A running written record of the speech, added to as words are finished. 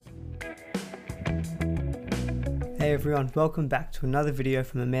Hey everyone, welcome back to another video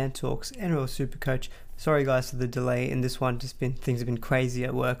from A Man Talks NRL Supercoach. Sorry guys for the delay in this one, things have been crazy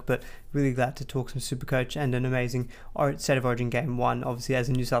at work, but really glad to talk some Supercoach and an amazing State of Origin Game 1. Obviously as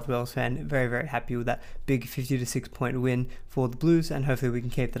a New South Wales fan, very happy with that big 50-6 point win for the Blues, and hopefully we can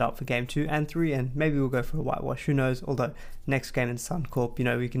keep that up for Game 2 and 3, and maybe we'll go for a whitewash, who knows, although next game in Suncorp,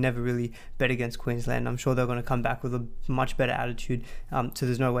 we can never really bet against Queensland. I'm sure they're going to come back with a much better attitude, so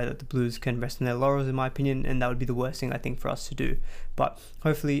there's no way that the Blues can rest on their laurels in my opinion, and that would be the worst thing I think for us to do. But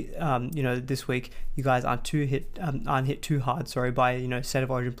hopefully, this week you guys aren't hit too hard, by State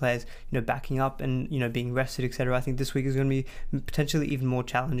of Origin players, backing up and being rested, etc. I think this week is going to be potentially even more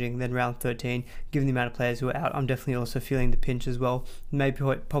challenging than round 13, given the amount of players who are out. I'm definitely also feeling the pinch as well. Maybe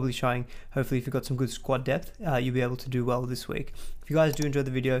probably showing. Hopefully, if you've got some good squad depth, you'll be able to do well this week. If you guys do enjoy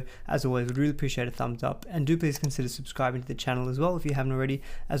the video, as always, would really appreciate a thumbs up, and do please consider subscribing to the channel as well if you haven't already,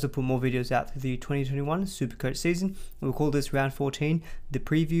 as we'll put more videos out through the 2021 Supercoach season. We'll call this round 14 the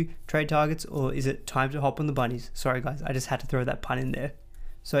preview, trade targets, or is it time to hop on the bunnies? Sorry guys, I just had to throw that pun in there.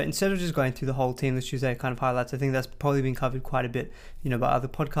 So instead of just going through the whole team this Tuesday kind of highlights, I think that's probably been covered quite a bit, by other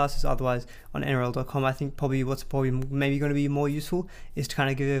podcasters. Otherwise, on NRL.com, I think what's maybe going to be more useful is to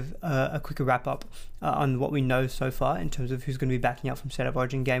kind of give a quicker wrap up on what we know so far in terms of who's going to be backing up from State of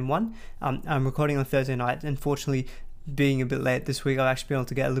Origin Game 1. I'm recording on Thursday night, and fortunately, being a bit late this week, I've actually been able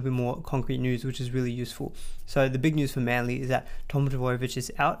to get a little bit more concrete news, which is really useful. So the big news for Manly is that Tom Trbojevic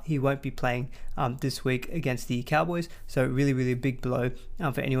is out. He won't be playing this week against the Cowboys. So really a big blow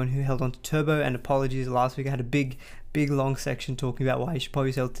for anyone who held on to Turbo, and apologies, last week I had a big long section talking about why you should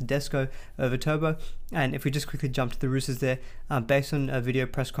probably sell Tedesco over Turbo. And if we just quickly jump to the Roosters there, based on a video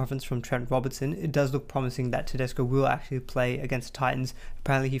press conference from Trent Robertson, it does look promising that Tedesco will actually play against the Titans.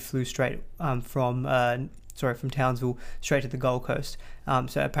 Apparently he flew straight from Townsville straight to the Gold Coast.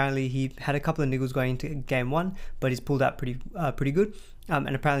 So apparently he had a couple of niggles going into Game 1, but he's pulled out pretty good.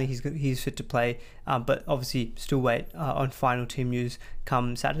 And apparently he's fit to play, but obviously still wait on final team news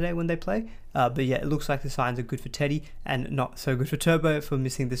come Saturday when they play. But yeah, it looks like the signs are good for Teddy and not so good for Turbo for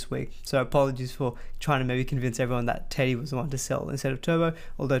missing this week. So apologies for trying to maybe convince everyone that Teddy was the one to sell instead of Turbo,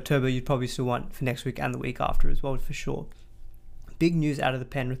 although Turbo you'd probably still want for next week and the week after as well for sure. Big news out of the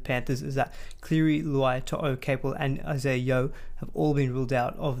Penrith Panthers is that Cleary, Luai, To'o, Capel and Isaiah Yeo have all been ruled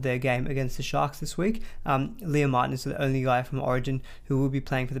out of their game against the Sharks this week. Liam Martin is the only guy from Origin who will be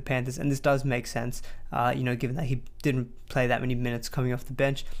playing for the Panthers, and this does make sense, given that he didn't play that many minutes coming off the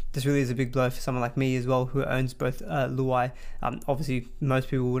bench. This really is a big blow for someone like me as well, who owns both Luai. Obviously, most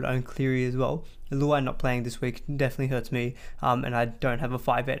people would own Cleary as well. Luai not playing this week definitely hurts me, and I don't have a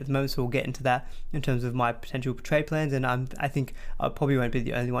 5-8 at the moment, so we'll get into that in terms of my potential trade plans, and I think I probably won't be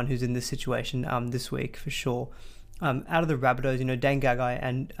the only one who's in this situation this week for sure. Out of the Rabbitohs, Dane Gagai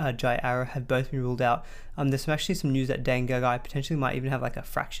and Jai Arrow have both been ruled out. There's actually some news that Dane Gagai potentially might even have like a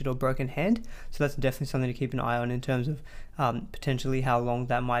fractured or broken hand, so that's definitely something to keep an eye on in terms of potentially how long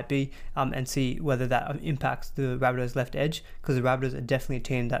that might be, and see whether that impacts the Rabbitohs left edge, because the Rabbitohs are definitely a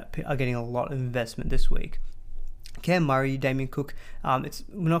team that are getting a lot of investment this week. Cam Murray, Damien Cook,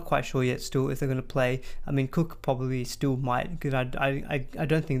 we're not quite sure yet still if they're going to play. I mean, Cook probably still might, because I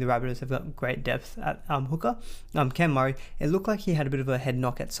don't think the Rabbitohs have got great depth at hooker. Cam Murray, it looked like he had a bit of a head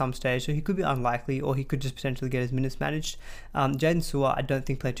knock at some stage, so he could be unlikely, or he could just potentially get his minutes managed. Jaden Sewer, I don't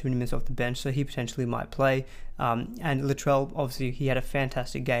think played too many minutes off the bench, so he potentially might play. And Latrell, obviously, he had a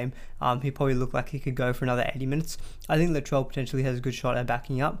fantastic game. He probably looked like he could go for another 80 minutes. I think Latrell potentially has a good shot at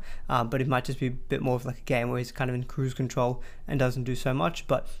backing up, but it might just be a bit more of like a game where he's kind of in cruise control and doesn't do so much.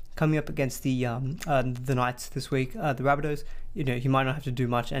 But coming up against the Knights this week, the Rabbitohs, he might not have to do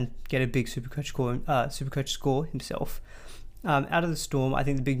much and get a big Supercoach score himself. Out of the Storm, I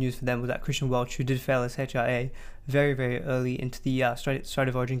think the big news for them was that Christian Welch, who did fail his HIA very early into the State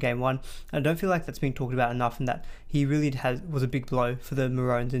of Origin Game 1, I don't feel like that's being talked about enough, and that he really was a big blow for the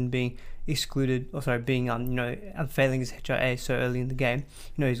Maroons in being excluded, failing his HIA so early in the game.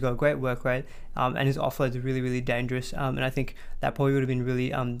 He's got a great work rate, and his offloads are really dangerous, and I think that probably would have been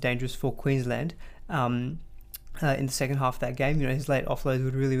really dangerous for Queensland. In the second half of that game, his late offloads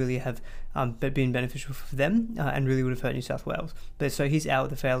would really have been beneficial for them, and really would have hurt New South Wales. But so he's out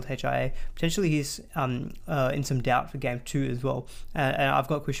with a failed HIA. Potentially he's in some doubt for Game 2 as well. And I've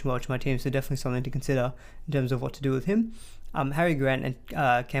got Christian Welch on my team, so definitely something to consider in terms of what to do with him. Harry Grant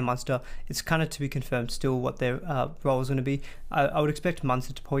and Cam Munster, it's kind of to be confirmed still what their role is going to be. I would expect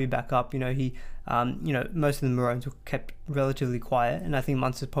Munster to pull you back up. Most of the Maroons were kept relatively quiet, and I think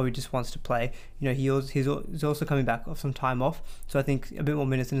Munster probably just wants to play. He's also coming back off some time off, so I think a bit more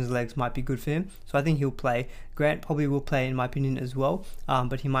minutes in his legs might be good for him. So I think he'll play. Grant probably will play, in my opinion, as well,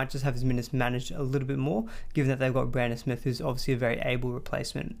 but he might just have his minutes managed a little bit more, given that they've got Brandon Smith, who's obviously a very able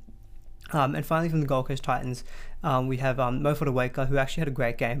replacement. And finally, from the Gold Coast Titans, we have Mo Fotuaika, who actually had a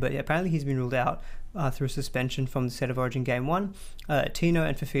great game, but apparently he's been ruled out through suspension from the State of Origin Game 1. Tino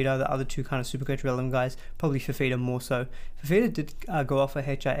and Fifita, the other two kind of Supercoach relevant guys, probably Fifita more so. Fifita did go off a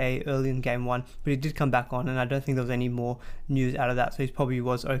HIA early in Game 1, but he did come back on, and I don't think there was any more news out of that, so he probably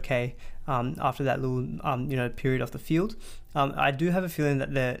was okay after that little period off the field. I do have a feeling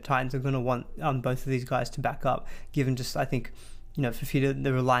that the Titans are going to want both of these guys to back up, given just, I think, Fifita,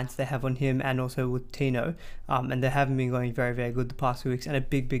 the reliance they have on him, and also with Tino, and they haven't been going very, very good the past few weeks, and a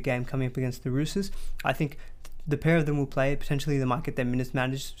big game coming up against the Roosters. I think the pair of them will play. Potentially they might get their minutes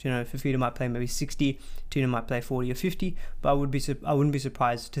managed. Fifita might play maybe 60, Tino might play 40 or 50, but I wouldn't be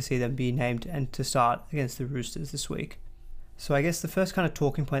surprised to see them be named and to start against the Roosters this week. So I guess the first kind of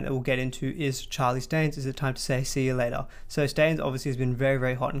talking point that we'll get into is Charlie Staines. Is it time to say see you later? So Staines obviously has been very,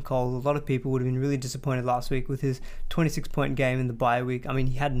 very hot and cold. A lot of people would have been really disappointed last week with his 26-point game in the bye week. I mean,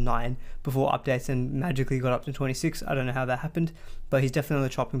 he had 9 before updates and magically got up to 26. I don't know how that happened, but he's definitely on the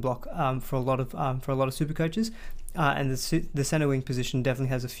chopping block for a lot of super coaches. And the centre wing position definitely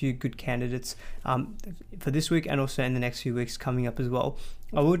has a few good candidates for this week and also in the next few weeks coming up as well.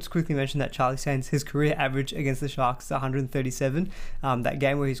 I will just quickly mention that Charlie Staines, his career average against the Sharks is 137. That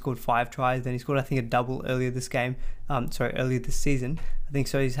game where he scored 5 tries, then he scored I think a double earlier this season. I think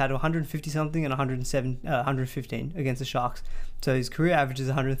so. He's had 150 something and 115 against the Sharks. So his career average is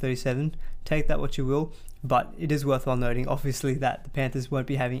 137. Take that what you will. But it is worthwhile noting, obviously, that the Panthers won't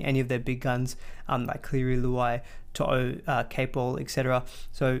be having any of their big guns like Cleary, Luai, To'o, Capewell, etc.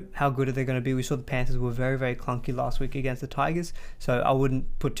 So how good are they going to be? We saw the Panthers were very, very clunky last week against the Tigers. So I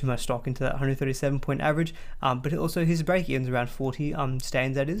wouldn't put too much stock into that 137-point average. But also his break-even's around 40,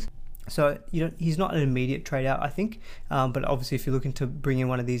 Staines that is. So he's not an immediate trade out, I think, but obviously if you're looking to bring in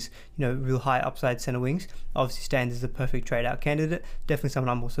one of these real high upside centre wings, obviously Staines is the perfect trade out candidate. Definitely someone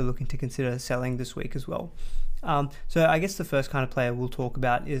I'm also looking to consider selling this week as well. So I guess the first kind of player we'll talk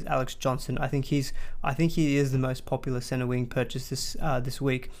about is Alex Johnston. I think he is the most popular centre wing purchase this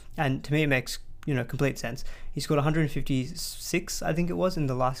week, and to me it makes complete sense. He scored 156, I think it was, in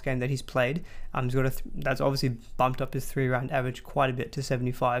the last game that he's played. That's obviously bumped up his 3-round average quite a bit to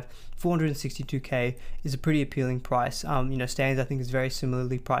 75. 462k is a pretty appealing price. Staines I think is very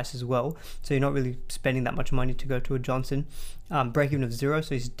similarly priced as well, so you're not really spending that much money to go to a Johnston. Break even of 0,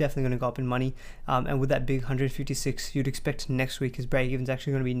 so he's definitely going to go up in money. And with that big 156, you'd expect next week his break even's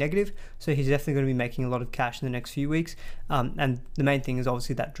actually going to be negative, so he's definitely going to be making a lot of cash in the next few weeks. And the main thing is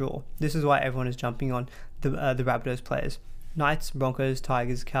obviously that draw. This is why everyone is jumping on the Rabbitohs players. Knights, Broncos,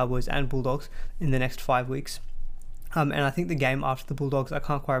 Tigers, Cowboys and Bulldogs in the next 5 weeks. And I think the game after the Bulldogs, I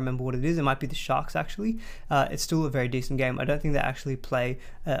can't quite remember what it is. It might be the Sharks, actually. It's still a very decent game. I don't think they actually play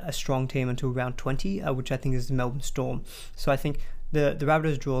a strong team until round 20, which I think is the Melbourne Storm. So I think the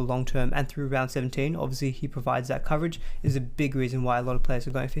Rabbitohs draw long term and through round 17, obviously he provides that coverage, is a big reason why a lot of players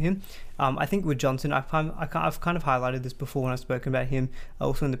are going for him. I think with Johnston, I've kind of highlighted this before when I've spoken about him,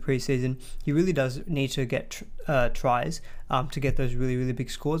 also in the preseason. He really does need to get tries to get those really, really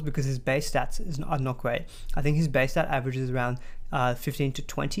big scores, because his base stats are not great. I think his base stat averages around 15 to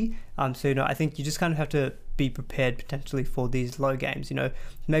 20. So I think you just kind of have to be prepared potentially for these low games.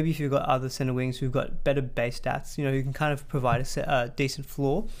 Maybe if you've got other centre wings who've got better base stats, who can kind of provide a decent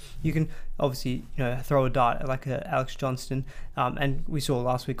floor, you can obviously throw a dart like Alex Johnston. And we saw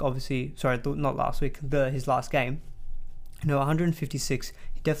last week, not last week, his last game. 156.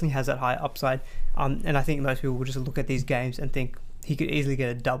 He definitely has that high upside. And I think most people will just look at these games and think he could easily get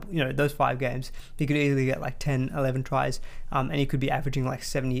a double, those 5 games, he could easily get like 10, 11 tries, and he could be averaging like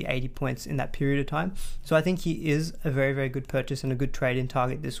 70, 80 points in that period of time. So I think he is a very, very good purchase and a good trade in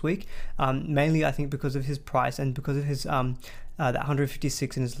target this week, mainly I think because of his price and because of his that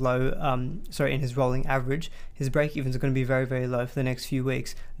 156 in his in his rolling average. His break evens are going to be very, very low for the next few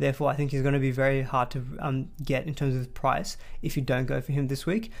weeks. Therefore, I think he's going to be very hard to get in terms of his price if you don't go for him this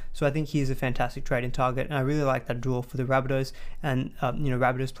week. So I think he is a fantastic trade in target, and I really like that draw for the Rabbitohs and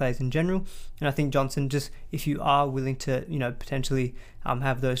Rabbitohs players in general. And I think Johnston, just if you are willing to potentially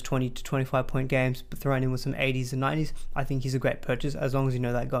have those 20 to 25 point games, but thrown in with some 80s and 90s, I think he's a great purchase as long as you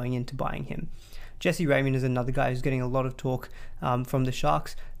know that going into buying him. Jesse Raymond is another guy who's getting a lot of talk from the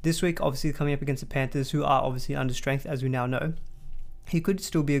Sharks. This week, obviously coming up against the Panthers, who are obviously under strength, as we now know, he could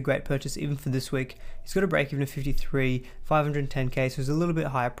still be a great purchase even for this week. He's got a break even of 53, 510k, so he's a little bit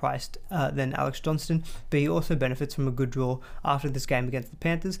higher priced than Alex Johnston, but he also benefits from a good draw after this game against the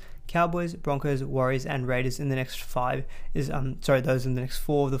Panthers. Cowboys, Broncos, Warriors, and Raiders in the next five those in the next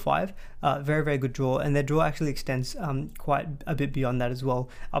 4 of the 5. Very, very good draw, and their draw actually extends quite a bit beyond that as well,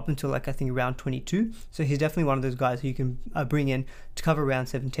 up until like I think round 22. So he's definitely one of those guys who you can bring in to cover round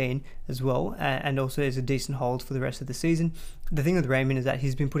 17 as well, and also is a decent hold for the rest of the season. The thing with Raymond is that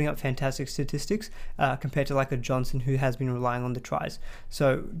he's been putting up fantastic statistics compared to like a Johnson who has been relying on the tries.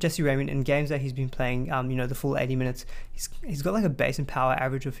 So Jesse Raymond, in games that he's been playing, the full 80 minutes, he's got like a base and power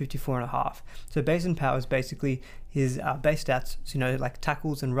average of 54.5. So base and power is basically his base stats, like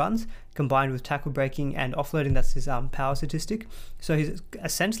tackles and runs, combined with tackle breaking and offloading. That's his power statistic. So he's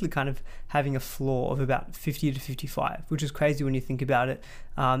essentially kind of having a floor of about 50 to 55, which is crazy when you think about it.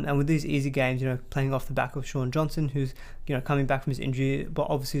 And with these easy games, playing off the back of Sean Johnson, who's coming back from his injury, but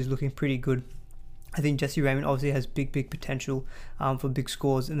obviously is looking pretty good. I think Jesse Raymond obviously has big potential for big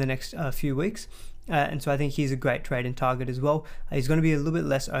scores in the next few weeks. And so I think he's a great trade and target as well. He's going to be a little bit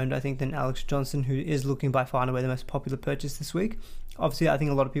less owned, I think, than Alex Johnston, who is looking by far and away the most popular purchase this week. Obviously, I think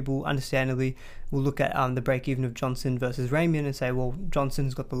a lot of people understandably will look at the break-even of Johnson versus Raymond and say, well,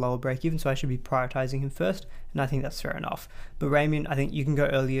 Johnson's got the lower break-even, so I should be prioritizing him first. And I think that's fair enough. But Raymond, I think you can go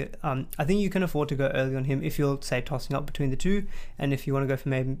earlier. I think you can afford to go early on him if you're, say, tossing up between the two. And if you want to go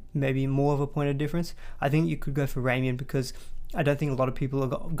for maybe more of a point of difference, I think you could go for Raymond, because I don't think a lot of people are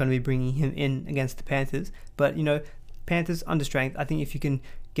going to be bringing him in against the Panthers. But, Panthers under strength. I think if you can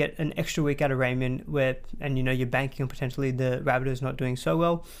get an extra week out of Raymond and you're banking on potentially the Rabbitohs not doing so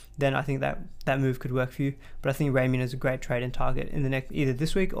well, then I think that move could work for you. But I think Raymond is a great trade and target in the next, either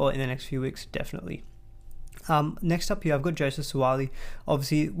this week or in the next few weeks, definitely. Next up here, I've got Joseph Suaalii.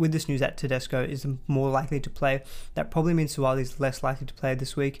 Obviously, with this news that Tedesco is more likely to play, that probably means Suaalii is less likely to play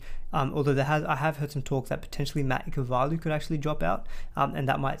this week. Although I have heard some talk that potentially Matt Ikuvalu could actually drop out, and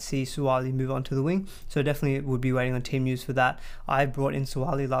that might see Suaalii move on to the wing. So definitely would be waiting on team news for that. I brought in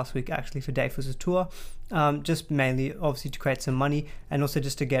Suaalii last week actually for Dayforce's tour, just mainly obviously to create some money and also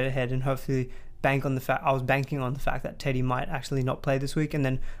just to get ahead and hopefully I was banking on the fact that Teddy might actually not play this week, and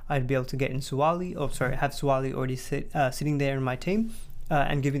then I'd be able to get in have Suaalii already sitting there in my team,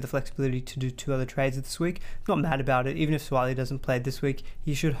 and give me the flexibility to do 2 other trades this week. I'm not mad about it. Even if Suaalii doesn't play this week,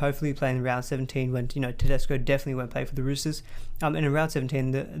 he should hopefully play in round 17 when Tedesco definitely won't play for the Roosters. And in round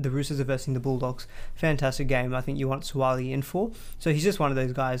 17, the Roosters are versing the Bulldogs. Fantastic game. I think you want Suaalii in for. So he's just one of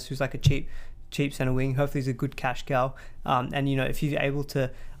those guys who's like a cheap center wing. Hopefully he's a good cash cow, and if you're able to,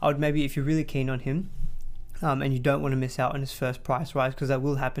 I would maybe, if you're really keen on him, and you don't want to miss out on his first price rise, because that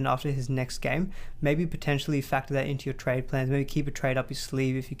will happen after his next game, maybe potentially factor that into your trade plans. Maybe keep a trade up your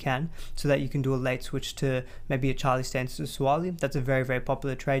sleeve if you can, so that you can do a late switch to maybe a Charlie Staines to Suaalii. That's a very, very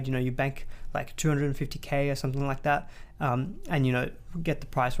popular trade. You bank like 250k or something like that, and get the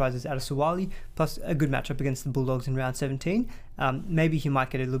price rises out of Suaalii, plus a good matchup against the Bulldogs in round 17. Maybe he might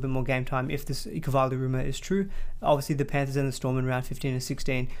get a little bit more game time if this Ikuvalu rumor is true. Obviously, the Panthers and the Storm in round 15 and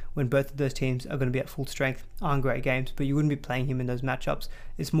 16, when both of those teams are going to be at full strength, aren't great games, but you wouldn't be playing him in those matchups.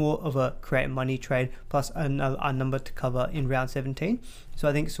 It's more of a create money trade plus a number to cover in round 17. So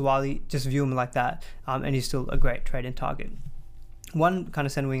I think Suaalii, just view him like that, and he's still a great trade and target. One kind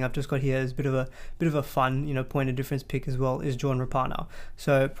of center wing I've just got here is a bit of a fun, point of difference pick as well, is Jordan Rapana.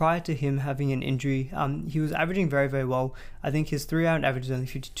 So prior to him having an injury, he was averaging very, very well. I think his 3-round average is only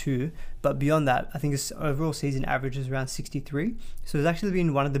 52, but beyond that, I think his overall season average is around 63. So he's actually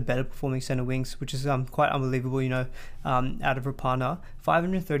been one of the better performing center wings, which is quite unbelievable, out of Rapana.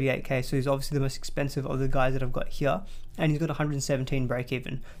 538k, so he's obviously the most expensive of the guys that I've got here, and he's got 117 break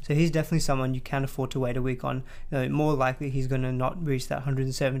even. So he's definitely someone you can afford to wait a week on. More likely he's going to not reach that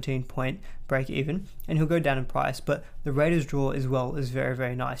 117 point break even, and he'll go down in price. But the Raiders draw as well is very,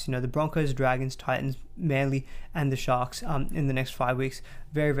 very nice. The Broncos, Dragons, Titans, Manly, and the Sharks in the next 5 weeks.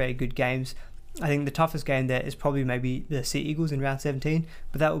 Very, very good games. I think the toughest game there is probably maybe the Sea Eagles in round 17,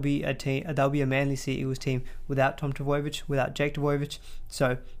 but that will be a Manly Sea Eagles team without Tom Trbojevic, without Jake Trbojevic.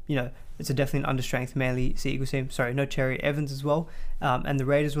 So it's definitely an understrength Manly Sea Eagles team. Sorry, no Cherry Evans as well, and the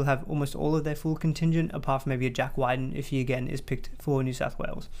Raiders will have almost all of their full contingent, apart from maybe a Jack Wyden if he again is picked for New South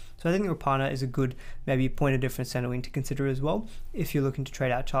Wales. So I think Rapana is a good maybe point of difference centre wing to consider as well if you're looking to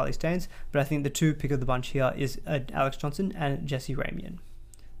trade out Charlie Staines. But I think the 2 pick of the bunch here is Alex Johnson and Jesse Raymond.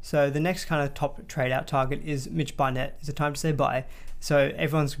 So the next kind of top trade out target is Mitch Barnett. It's a time to say bye. So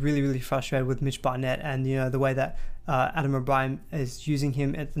everyone's really, really frustrated with Mitch Barnett and the way that Adam O'Brien is using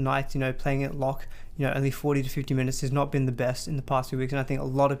him at the night, playing at lock, only 40 to 50 minutes has not been the best in the past few weeks, and I think a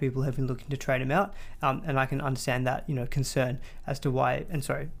lot of people have been looking to trade him out, and I can understand that, concern as to why,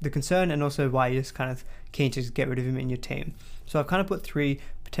 the concern and also why you're just kind of keen to get rid of him in your team. So I've kind of put 3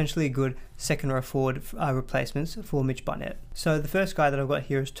 potentially good second row forward replacements for Mitch Barnett. So the first guy that I've got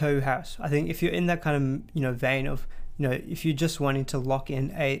here is Tohu Harris. I think if you're in that kind of, vein of, if you're just wanting to lock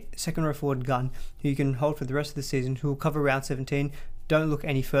in a second row forward gun who you can hold for the rest of the season, who will cover round 17, don't look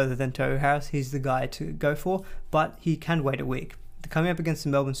any further than Tohu Harris. He's the guy to go for, but he can wait a week. Coming up against the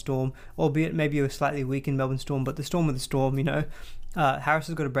Melbourne Storm, albeit maybe a slightly weakened Melbourne Storm, but the Storm with the Storm, Harris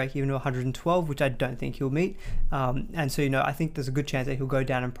has got a break even to 112, which I don't think he'll meet. And so, I think there's a good chance that he'll go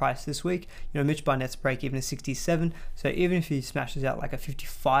down in price this week. Mitch Barnett's break even is 67. So even if he smashes out like a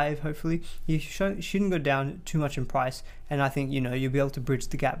 55, hopefully, he shouldn't go down too much in price. And I think, you'll be able to bridge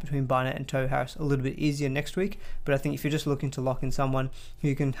the gap between Barnett and Tohu Harris a little bit easier next week. But I think if you're just looking to lock in someone who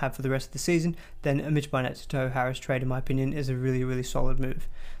you can have for the rest of the season, then a Mitch Barnett to Tohu Harris trade, in my opinion, is a really, really solid move.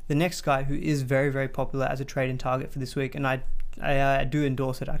 The next guy who is very, very popular as a trade-in target for this week, and I do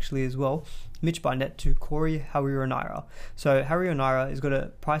endorse it actually as well, Mitch Barnett to Corey Harawira-Naera. So Harawira-Naera has got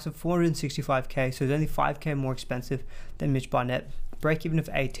a price of 465k, so it's only 5k more expensive than Mitch Barnett. Break even of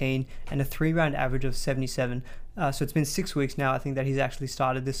 18 and a 3-round average of 77. So it's been 6 weeks now, I think, that he's actually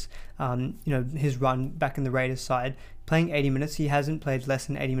started this, his run back in the Raiders side. Playing 80 minutes, he hasn't played less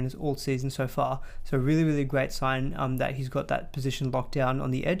than 80 minutes all season so far. So really, really great sign that he's got that position locked down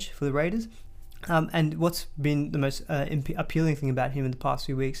on the edge for the Raiders. And what's been the most appealing thing about him in the past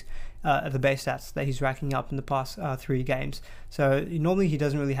few weeks are the base stats that he's racking up in the past 3 games. So normally he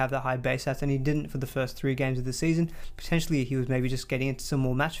doesn't really have that high base stats, and he didn't for the first 3 games of the season. Potentially he was maybe just getting into some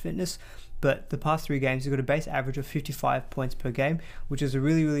more match fitness, but the past 3 games he's got a base average of 55 points per game, which is a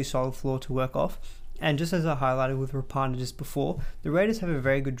really, really solid floor to work off. And just as I highlighted with Rapana just before, the Raiders have a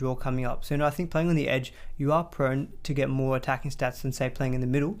very good draw coming up. So I think playing on the edge, you are prone to get more attacking stats than, say, playing in the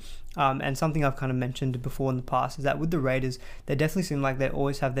middle. And something I've kind of mentioned before in the past is that with the Raiders, they definitely seem like they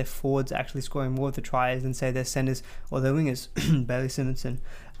always have their forwards actually scoring more of the tries than, say, their centers or their wingers, Bailey Simonson.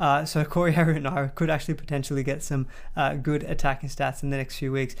 So Corey Harawira-Naera could actually potentially get some good attacking stats in the next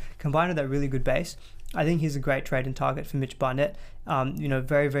few weeks, combined with that really good base. I think he's a great trade-in target for Mitch Barnett.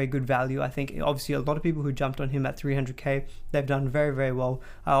 Very, very good value. I think obviously a lot of people who jumped on him at 300k, they've done very, very well.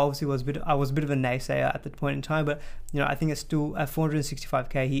 I was a bit of a naysayer at the point in time, but I think it's still at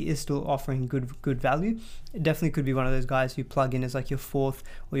 465k. He is still offering good value. It definitely could be one of those guys who plug in as like your 4th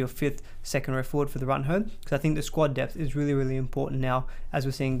or your 5th second row forward for the run home, because I think the squad depth is really, really important now as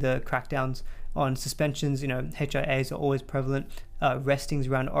we're seeing the crackdowns on suspensions. HIAs are always prevalent. Restings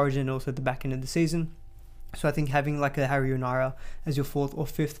around Origin, also at the back end of the season. So I think having like a Harawira-Naera as your 4th or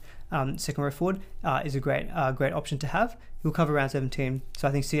 5th second row forward is a great option to have. He'll cover round 17, so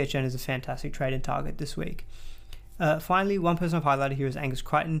I think CHN is a fantastic trade-in target this week. Finally, one person I've highlighted here is Angus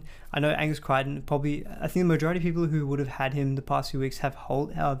Crichton. I know Angus Crichton, I think the majority of people who would have had him the past few weeks have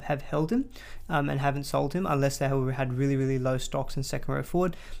held him and haven't sold him, unless they have had really, really low stocks in second row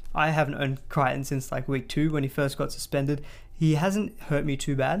forward. I haven't owned Crichton since like week 2 when he first got suspended. He hasn't hurt me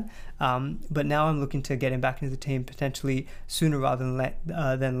too bad, but now I'm looking to get him back into the team potentially sooner rather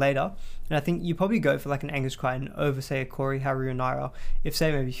than later. And I think you probably go for like an Angus Crichton over, say, a Corey Harawira-Naera. If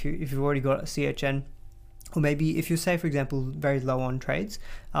you've already got a CHN, or maybe if you say, for example, very low on trades.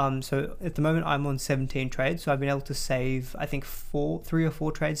 So at the moment I'm on 17 trades, so I've been able to save I think 3 or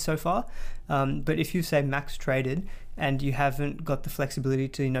 4 trades so far. But if you say max traded and you haven't got the flexibility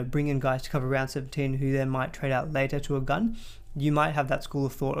to bring in guys to cover round 17 who then might trade out later to a gun, you might have that school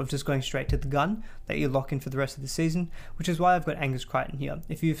of thought of just going straight to the gun that you lock in for the rest of the season, which is why I've got Angus Crichton here.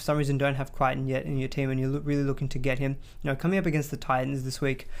 If you for some reason don't have Crichton yet in your team and you're really looking to get him, coming up against the Titans this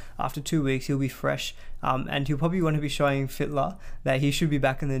week, after 2 weeks he'll be fresh, and he'll probably want to be showing Fittler that he should be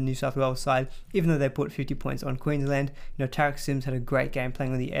back in the New South Wales side, even though they put 50 points on Queensland. Tarek Sims had a great game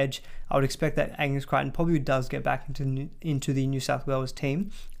playing on the edge. I would expect that Angus Crichton probably does get back into the New South Wales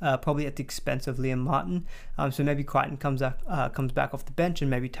team, probably at the expense of Liam Martin. So maybe Crichton comes back off the bench and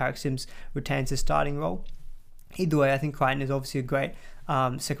maybe Tarek Sims retains his starting role. Either way, I think Crichton is obviously a great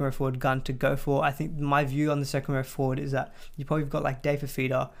second row forward gun to go for. I think my view on the second row forward is that you probably got like Dave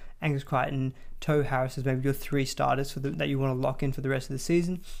Fifita, Angus Crichton, Tohu Harris as maybe your 3 starters that you want to lock in for the rest of the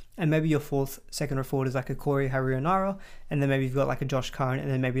season, and maybe your 4th second row forward is like a Corey Harawira-Naera, and then maybe you've got like a Josh Curran, and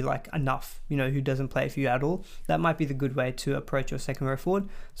then maybe like enough, who doesn't play for you at all. That might be the good way to approach your second row forward.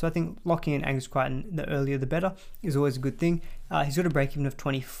 So I think locking in Angus Crichton, the earlier the better, is always a good thing. He's got a break even of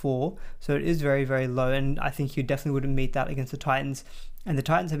 24, so it is very, very low, and I think you definitely wouldn't meet that against the Titans. And the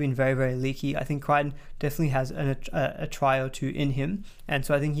Titans have been very, very leaky. I think Crichton definitely has a try or two in him. And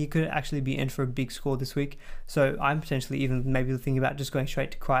so I think he could actually be in for a big score this week. So I'm potentially even maybe thinking about just going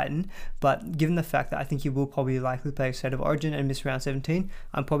straight to Crichton. But given the fact that I think he will probably likely play State of Origin and miss round 17,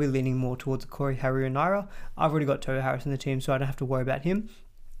 I'm probably leaning more towards Corey Harawira-Naera. I've already got Tohu Harris in the team, so I don't have to worry about him.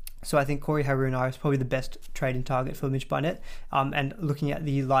 So I think Corey Harawira-Naera is probably the best trade-in target for Mitch Barnett. And looking at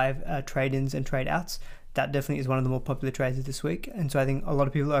the live trade-ins and trade-outs, that definitely is one of the more popular trades this week. And so I think a lot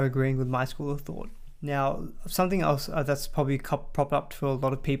of people are agreeing with my school of thought. Now, something else that's probably popped up for a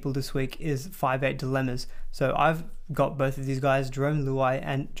lot of people this week is 5'8 dilemmas. So I've got both of these guys, Jarome Luai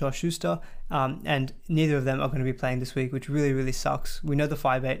and Josh Schuster, and neither of them are going to be playing this week, which really, really sucks. We know the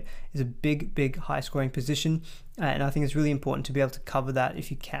 5'8 is a big, high-scoring position, and I think it's really important to be able to cover that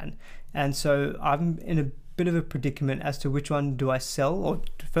if you can. And so I'm in a bit of a predicament as to which one do I sell, or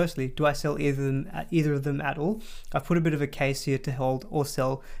firstly, do I sell either of them at all? I've put a bit of a case here to hold or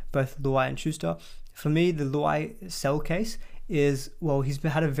sell both Luai and Schuster. For me, the Luai sell case is, well, he's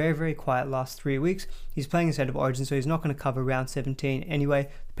had a very, very quiet last 3 weeks. He's playing in State of Origin, so he's not going to cover round 17 anyway.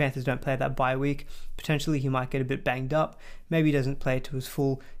 The Panthers don't play that bye week. Potentially, he might get a bit banged up. Maybe he doesn't play to his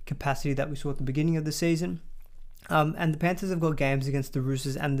full capacity that we saw at the beginning of the season. And the Panthers have got games against the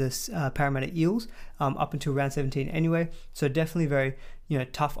Roosters and the Parramatta Eels up until round 17 anyway. So definitely very,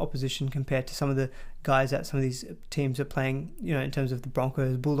 tough opposition compared to some of the guys that some of these teams are playing, in terms of the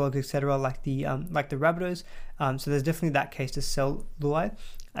Broncos, Bulldogs, etc., like the Rabbitohs. So there's definitely that case to sell Luai.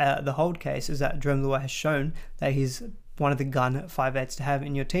 The hold case is that Jarome Luai has shown that he's one of the gun 5'8s to have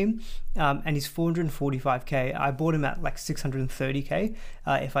in your team, and he's 445k. I bought him at like 630k.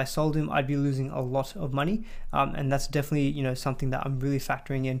 If I sold him, I'd be losing a lot of money, and that's definitely something that I'm really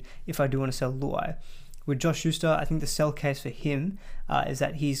factoring in if I do want to sell Luai. With Josh Schuster, I think the sell case for him is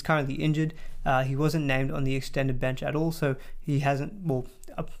that he's currently injured. He wasn't named on the extended bench at all, so he hasn't, well,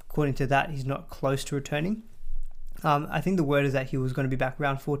 according to that, he's not close to returning. I think the word is that he was going to be back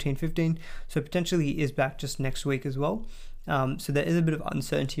around 14-15, so potentially he is back just next week as well. So there is a bit of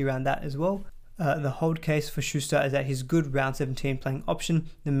uncertainty around that as well. The hold case for Schuster is that he's good round 17 playing option.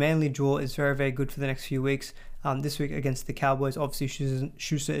 The Manly draw is very, very good for the next few weeks. This week against the Cowboys, obviously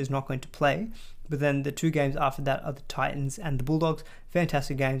Schuster is not going to play, but then the 2 games after that are the Titans and the Bulldogs.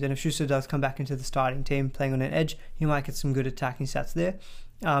 Fantastic games, and if Schuster does come back into the starting team playing on an edge, he might get some good attacking stats there.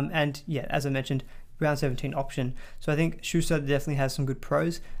 And yeah, as I mentioned, round 17 option. So I think Schuster definitely has some good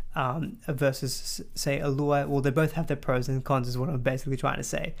pros versus, say, a Luai. Well, they both have their pros and cons is what I'm basically trying to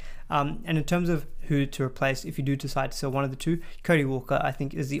say. And in terms of who to replace, if you do decide to sell one of the two, Cody Walker, I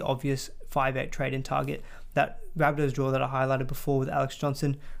think, is the obvious 5'8 trade-in target. That Rabbitohs draw that I highlighted before with Alex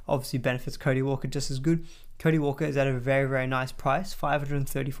Johnson obviously benefits Cody Walker just as good. Cody Walker is at a very, very nice price,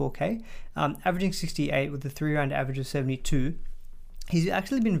 534k, averaging 68 with a 3-round average of 72. He's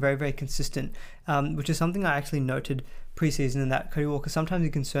actually been very, very consistent, which is something I actually noted preseason, in that Cody Walker, sometimes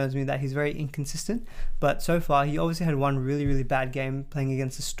it concerns me that he's very inconsistent, but so far he obviously had one really, really bad game playing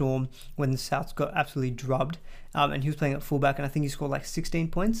against the Storm when the Souths got absolutely drubbed, and he was playing at fullback, and I think he scored like 16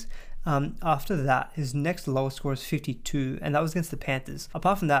 points. After that, his next lowest score is 52, and that was against the Panthers.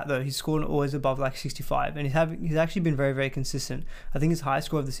 Apart from that, though, he's scored always above like 65, and he's actually been very, very consistent. I think his highest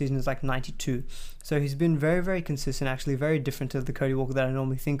score of the season is like 92. So he's been very, very consistent, actually very different to the Cody Walker that I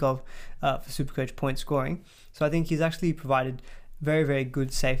normally think of for Supercoach point scoring. So I think he's actually provided very, very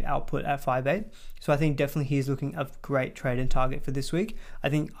good safe output at 5'8. So I think definitely he's looking a great trade-in target for this week. I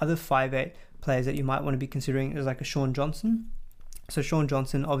think other 5'8 players that you might want to be considering is like a Shaun Johnson. So Shaun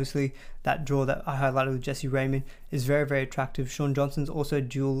Johnson, obviously that draw that I highlighted with Jesse Raymond is very, very attractive. Shaun Johnson's also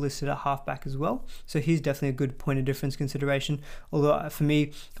dual listed at halfback as well. So he's definitely a good point of difference consideration. Although for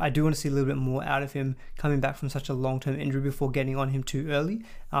me, I do want to see a little bit more out of him coming back from such a long-term injury before getting on him too early.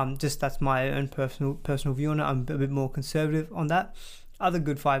 Just that's my own personal view on it. I'm a bit more conservative on that. Other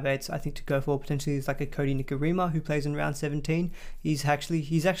good 5'8s I think to go for potentially is like a Cody Nikorima who plays in round 17. He's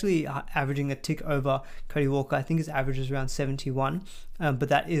actually averaging a tick over Cody Walker. I think his average is around 71, but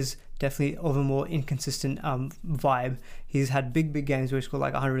that is definitely of a more inconsistent vibe. He's had big games where he scored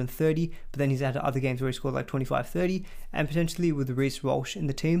like 130, but then he's had other games where he scored like 25-30, and potentially with Reece Walsh in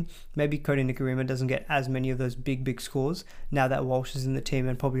the team, maybe Cody Nikorima doesn't get as many of those big scores now that Walsh is in the team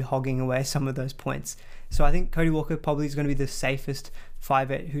and probably hogging away some of those points. So I think Cody Walker probably is going to be the safest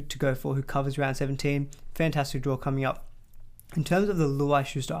 5'8 to go for who covers round 17. Fantastic draw coming up. In terms of the Luai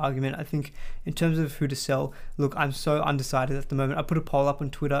Schuster argument, I think in terms of who to sell, look, I'm so undecided at the moment. I put a poll up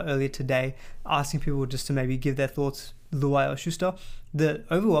on Twitter earlier today asking people just to maybe give their thoughts, Luai or Schuster. The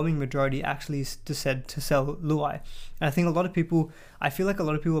overwhelming majority actually said to sell Luai. And I think I feel like a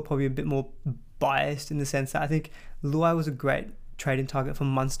lot of people are probably a bit more biased in the sense that I think Luai was a great trading target for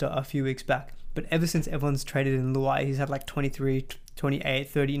Munster a few weeks back. But ever since everyone's traded in Luai, he's had like 23, 28,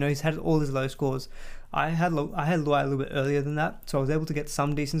 30. He's had all his low scores. I had Luai a little bit earlier than that, so I was able to get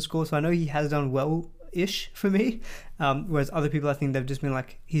some decent scores. So I know he has done well-ish for me, whereas other people, I think they've just been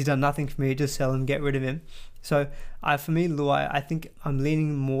like, he's done nothing for me, just sell him, get rid of him. So for me, Luai, I think I'm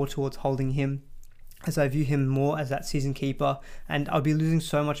leaning more towards holding him, as I view him more as that season keeper, and I'll be losing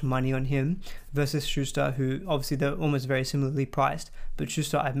so much money on him versus Schuster, who obviously they're almost very similarly priced, but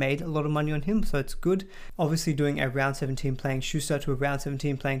Schuster, I've made a lot of money on him, so it's good. Obviously doing a round 17 playing Schuster to a round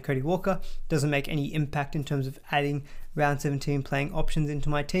 17 playing Cody Walker doesn't make any impact in terms of adding round 17 playing options into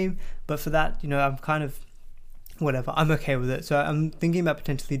my team, but for that, I'm kind of whatever, I'm okay with it. So I'm thinking about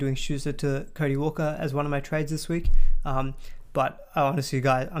potentially doing Schuster to Cody Walker as one of my trades this week. But honestly,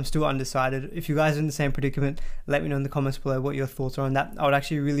 guys, I'm still undecided. If you guys are in the same predicament, let me know in the comments below what your thoughts are on that. I would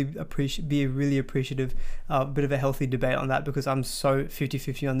actually really be really appreciative, a bit of a healthy debate on that, because I'm so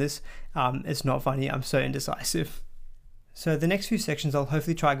 50-50 on this. It's not funny. I'm so indecisive. So the next few sections I'll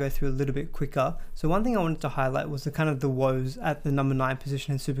hopefully try to go through a little bit quicker. So one thing I wanted to highlight was the woes at the number 9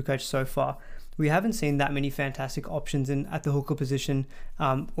 position in Supercoach so far. We haven't seen that many fantastic options at the hooker position,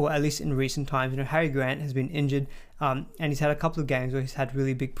 or at least in recent times. Harry Grant has been injured, and he's had a couple of games where he's had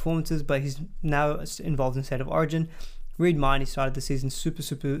really big performances, but he's now involved in State of Origin. Reid Marnie started the season super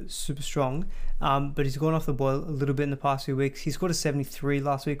strong, but he's gone off the boil a little bit in the past few weeks. He scored a 73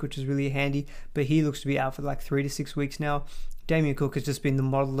 last week, which is really handy, but he looks to be out for like 3 to 6 weeks now. Damien Cook has just been the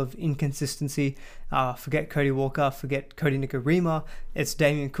model of inconsistency. Forget Cody Walker, forget Cody Nikorima. It's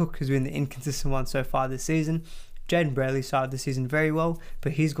Damien Cook who's been the inconsistent one so far this season. Jayden Brailey started the season very well,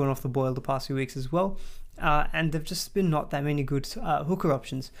 but he's gone off the boil the past few weeks as well. And there've just been not that many good hooker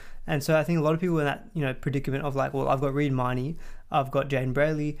options. And so I think a lot of people in that predicament of like, well, I've got Reid Marnie, I've got Jayden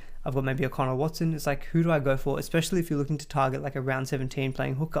Brailey, I've got maybe a Connor Watson. It's like, who do I go for? Especially if you're looking to target like a round 17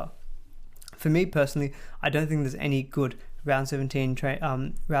 playing hooker. For me personally, I don't think there's any good round 17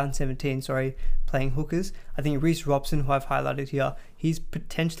 playing hookers. I think Reece Robson, who I've highlighted here, he's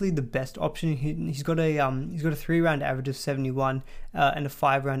potentially the best option. He's got a 3-round average of 71 and a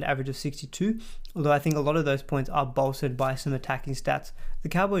 5-round average of 62. Although I think a lot of those points are bolstered by some attacking stats. The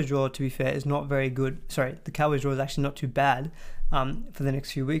Cowboys draw, to be fair, is not very good. Sorry, the Cowboys draw is actually not too bad for the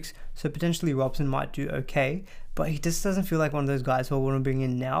next few weeks. So potentially Robson might do okay, but he just doesn't feel like one of those guys who I want to bring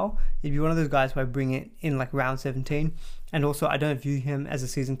in now. He'd be one of those guys who I bring it in like round 17. And also, I don't view him as a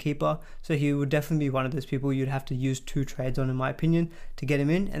season keeper, so he would definitely be one of those people you'd have to use 2 trades on, in my opinion, to get him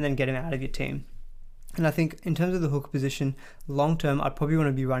in and then get him out of your team. And I think in terms of the hooker position, long term, I'd probably want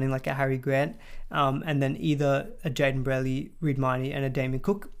to be running like a Harry Grant, and then either a Jayden Brailey, Reid Marnie, and a Damien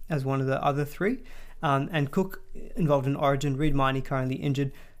Cook as one of the other 3. And Cook involved in Origin, Reid Marnie currently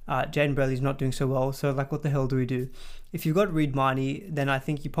injured. Jayden Brailey's not doing so well, so like, what the hell do we do? If you've got Reid Marnie, then I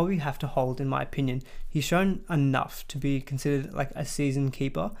think you probably have to hold, in my opinion. He's shown enough to be considered like a season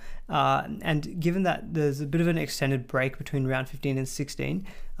keeper, and given that there's a bit of an extended break between round 15 and 16,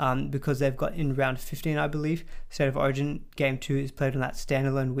 because they've got in round 15, I believe, State of Origin Game 2 is played on that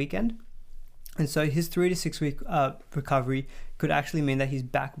standalone weekend. And so his 3 to 6 week recovery could actually mean that he's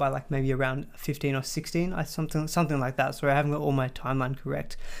back by like maybe around 15 or 16, something like that. Sorry, I haven't got all my timeline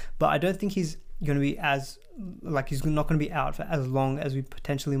correct, but I don't think he's going to be he's not going to be out for as long as we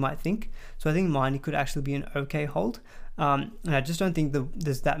potentially might think. So I think Marnie could actually be an okay hold. And I just don't think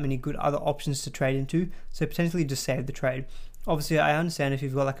there's that many good other options to trade into. So potentially just save the trade. Obviously, I understand if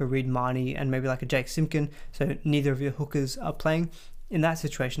you've got like a Reid Marnie and maybe like a Jake Simpkin, so neither of your hookers are playing. In that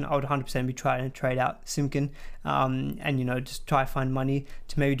situation, I would 100% be trying to trade out Simpkin, and just try to find money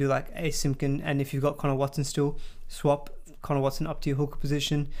to maybe do like a Simpkin, and if you've got Connor Watson still, swap Connor Watson up to your hooker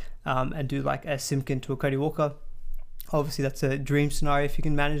position, and do like a Simpkin to a Cody Walker. Obviously, that's a dream scenario if you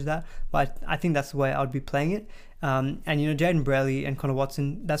can manage that, but I think that's the way I would be playing it. And Jayden Brailey and Connor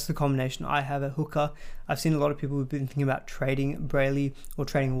Watson, that's the combination I have at hooker. I've seen a lot of people who've been thinking about trading Brailey or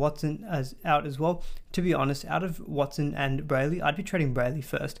trading Watson out as well. To be honest, out of Watson and Brailey, I'd be trading Brailey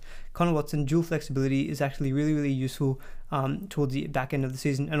first. Connor Watson, dual flexibility is actually really, really useful towards the back end of the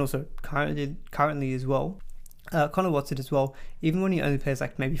season, and also currently as well. Connor Watson as well, even when he only plays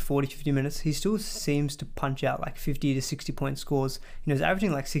like maybe 40-50 minutes, he still seems to punch out like 50 to 60 point scores. He's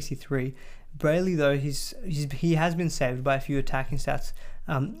averaging like 63. Brailey, though, he has been saved by a few attacking stats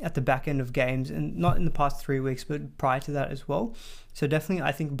at the back end of games, and not in the past 3 weeks, but prior to that as well. So definitely,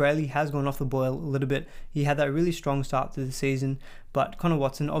 I think Brailey has gone off the boil a little bit. He had that really strong start to the season, but Connor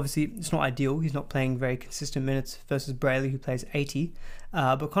Watson, obviously, it's not ideal. He's not playing very consistent minutes versus Brailey, who plays 80.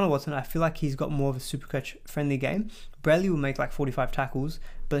 But Connor Watson, I feel like he's got more of a Supercoach friendly game. Brailey will make like 45 tackles,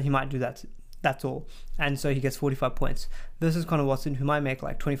 but he might do that That's all. And so he gets 45 points. Versus Connor Watson, who might make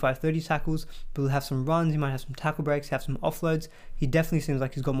like 25, 30 tackles, but will have some runs, he might have some tackle breaks, have some offloads. He definitely seems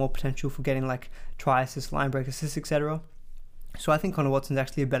like he's got more potential for getting like try assists, line break assists, etc. So I think Connor Watson's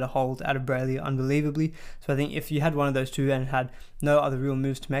actually a better hold out of Brayley, unbelievably. So I think if you had one of those two and had no other real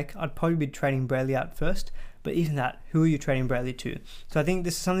moves to make, I'd probably be trading Brayley out first. But even that, who are you trading Brayley to? So I think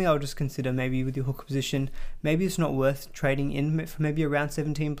this is something I would just consider maybe with your hooker position. Maybe it's not worth trading in for maybe a round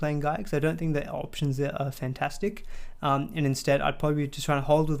 17 playing guy, because I don't think the options there are fantastic. And instead, I'd probably be just trying to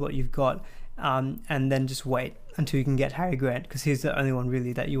hold with what you've got and then just wait until you can get Harry Grant, because he's the only one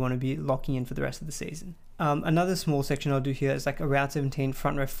really that you want to be locking in for the rest of the season. Another small section I'll do here is like a round 17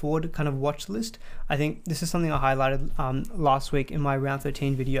 front row forward kind of watch list. I think this is something I highlighted last week in my round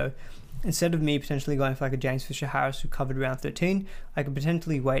 13 video. Instead of me potentially going for like a James Fisher-Harris who covered round 13, I could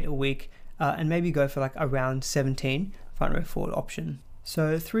potentially wait a week and maybe go for like a round 17 front row forward option.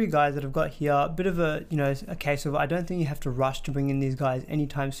 So 3 guys that I've got here, a bit of a case of I don't think you have to rush to bring in these guys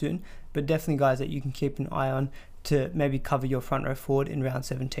anytime soon, but definitely guys that you can keep an eye on to maybe cover your front row forward in round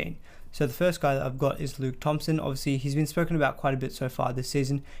 17. So the first guy that I've got is Luke Thompson. Obviously, he's been spoken about quite a bit so far this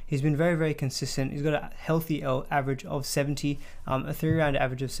season. He's been very, very consistent. He's got a healthy average of 70, a 3-round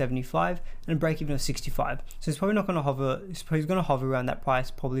average of 75, and a break-even of 65. So he's probably not going to hover. He's going to hover around that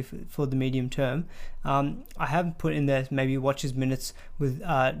price probably for the medium term. I have put in there maybe watch his minutes with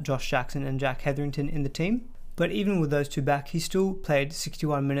Josh Jackson and Jack Hetherington in the team. But even with those two back, he still played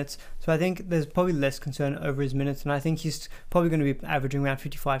 61 minutes. So I think there's probably less concern over his minutes. And I think he's probably going to be averaging around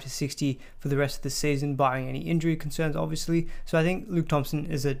 55 to 60 for the rest of the season, barring any injury concerns, obviously. So I think Luke Thompson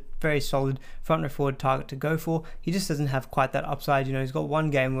is a very solid front row forward target to go for. He just doesn't have quite that upside. He's got one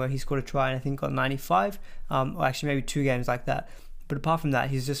game where he scored a try and I think got 95, or actually maybe 2 games like that. But apart from that,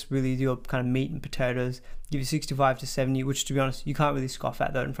 he's just really your kind of meat and potatoes, give you 65 to 70, which to be honest, you can't really scoff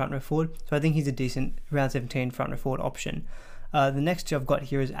at though in front row forward. So I think he's a decent round 17 front row forward option. The next two I've got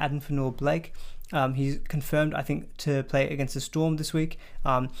here is Addin Fonua-Blake. He's confirmed, I think, to play against the Storm this week.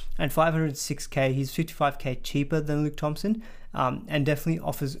 And 506k, he's 55k cheaper than Luke Thompson, and definitely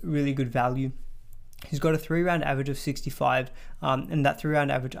offers really good value. He's got a 3-round average of 65, and that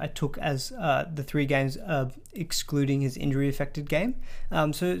 3-round average I took as the 3 games excluding his injury-affected game.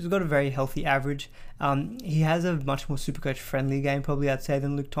 So he's got a very healthy average. He has a much more Supercoach-friendly game, probably I'd say,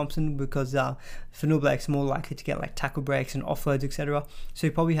 than Luke Thompson, because Fonua-Blake's more likely to get like tackle breaks and offloads, etc. So he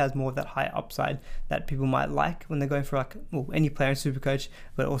probably has more of that high upside that people might like when they're going for like any player in Supercoach,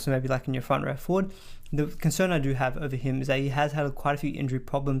 but also maybe like in your front row forward. The concern I do have over him is that he has had quite a few injury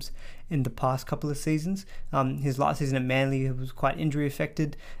problems in the past couple of seasons. His last season at Manly was quite injury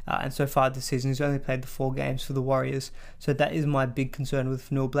affected, and so far this season he's only played the 4 games for the Warriors. So that is my big concern with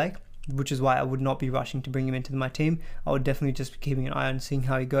Fonua-Blake, which is why I would not be rushing to bring him into my team. I would definitely just be keeping an eye on seeing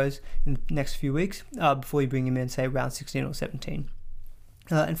how he goes in the next few weeks before you bring him in, say, round 16 or 17.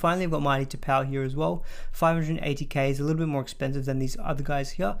 And finally, I've got Marty Taupau here as well. 580k is a little bit more expensive than these other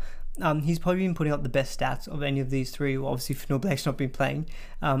guys here. He's probably been putting up the best stats of any of these 3. Well, obviously, Fonua-Blake's not been playing,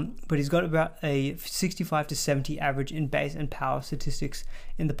 but he's got about a 65 to 70 average in base and power statistics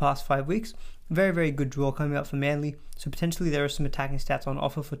in the past 5 weeks. Very, very good draw coming up for Manly. So potentially there are some attacking stats on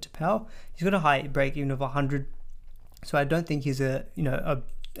offer for Taupau. He's got a high break even of 100. So I don't think he's a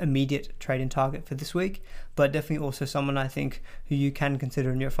immediate trade-in target for this week, but definitely also someone I think who you can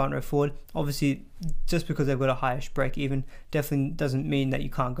consider in your front row forward. Obviously, just because they've got a highish break even definitely doesn't mean that you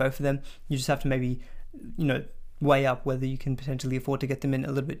can't go for them. You just have to maybe, weigh up whether you can potentially afford to get them in a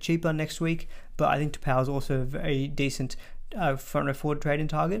little bit cheaper next week. But I think Taupau is also a very decent front row forward trade-in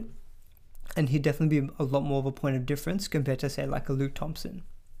target, and he'd definitely be a lot more of a point of difference compared to, say, like a Luke Thompson.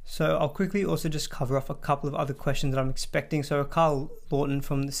 So I'll quickly also just cover off a couple of other questions that I'm expecting. So Carl Lawton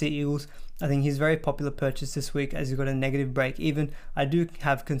from the Sea Eagles, I think he's a very popular purchase this week as he's got a negative break even. I do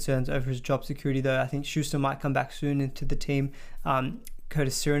have concerns over his job security though. I think Schuster might come back soon into the team.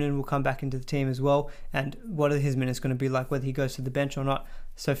 Curtis Sirenen will come back into the team as well. And what are his minutes going to be like, whether he goes to the bench or not?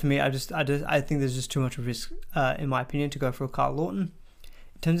 So for me, I think there's just too much risk, in my opinion, to go for a Carl Lawton.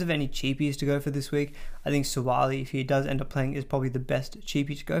 In terms of any cheapies to go for this week, I think Suwali, if he does end up playing, is probably the best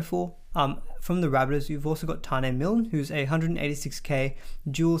cheapie to go for. From the Rabbitohs, you've also got Taane Milne, who's a 186k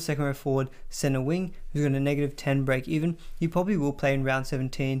dual second row forward centre wing, who's got a negative 10 break even. He probably will play in round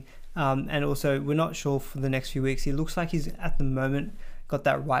 17, and also we're not sure for the next few weeks. He looks like he's at the moment got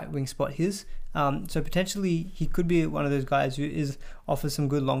that right wing spot his. So potentially he could be one of those guys who offers some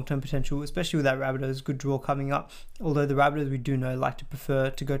good long-term potential, especially with that Rabbitohs good draw coming up. Although the Rabbitohs, we do know, like to prefer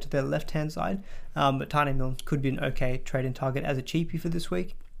to go to their left-hand side. But Taane Milne could be an okay trade-in target as a cheapie for this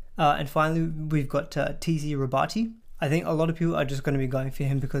week. And finally, we've got TC Rabati. I think a lot of people are just going to be going for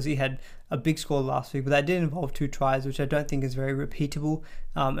him because he had a big score last week, but that did involve 2 tries, which I don't think is very repeatable.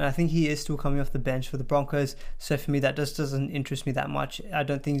 And I think he is still coming off the bench for the Broncos. So for me, that just doesn't interest me that much. I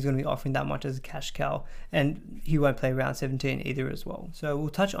don't think he's going to be offering that much as a cash cow. And he won't play round 17 either as well. So we'll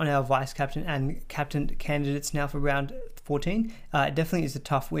touch on our vice captain and captain candidates now for round 14. It definitely is a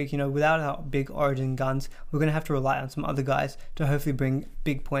tough week. Without our big origin guns, we're going to have to rely on some other guys to hopefully bring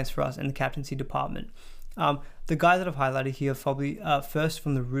big points for us in the captaincy department. The guys that I've highlighted here probably first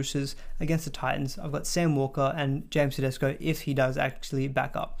from the Roosters against the Titans. I've got Sam Walker and James Tedesco if he does actually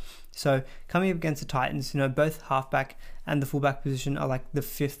back up. So coming up against the Titans, both halfback and the fullback position are like the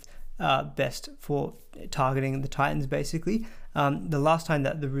 5th best for targeting the Titans basically. The last time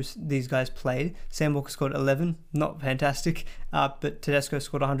that these guys played, Sam Walker scored 11, not fantastic, but Tedesco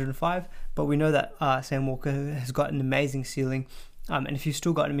scored 105. But we know that Sam Walker has got an amazing ceiling. And if you've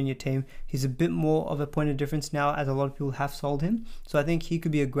still got him in your team, he's a bit more of a point of difference now, as a lot of people have sold him. So I think he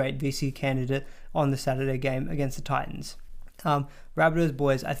could be a great VC candidate on the Saturday game against the Titans. Rabbitohs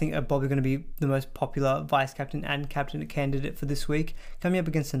boys, I think, are probably going to be the most popular vice captain and captain candidate for this week. Coming up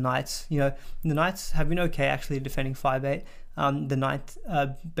against the Knights, the Knights have been okay actually defending 5'8", the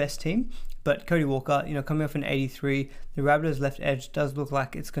 9th best team. But Cody Walker, coming off an 83, the Rabbitohs left edge does look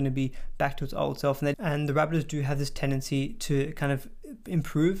like it's going to be back to its old self. And the Rabbitohs do have this tendency to kind of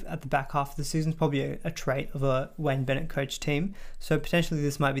improve at the back half of the season. It's probably a trait of a Wayne Bennett coach team. So potentially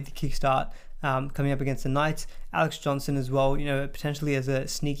this might be the kickstart coming up against the Knights. Alex Johnson as well, potentially as a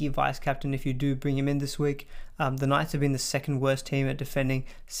sneaky vice captain if you do bring him in this week. The Knights have been the 2nd worst team at defending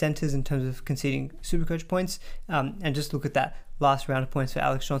centres in terms of conceding Supercoach points. And just look at that last round of points for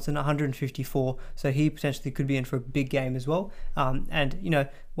Alex Johnson, 154. So he potentially could be in for a big game as well.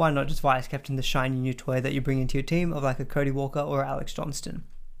 And why not just vice captain the shiny new toy that you bring into your team of like a Cody Walker or Alex Johnston.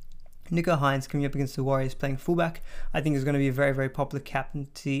 Nicho Hynes coming up against the Warriors playing fullback, I think is going to be a very, very popular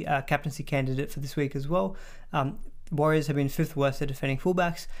captaincy candidate for this week as well. Warriors have been 5th worst at defending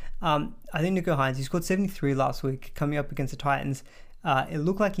fullbacks. I think Nicho Hynes, he scored 73 last week coming up against the Titans. It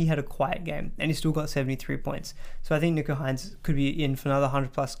looked like he had a quiet game and he still got 73 points. So I think Nicho Hynes could be in for another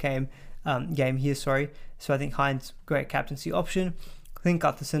 100+ game here. So I think Hynes, great captaincy option. Clint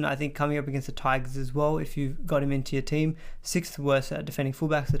Gutherson, I think, coming up against the Tigers as well, if you've got him into your team. 6th worst at defending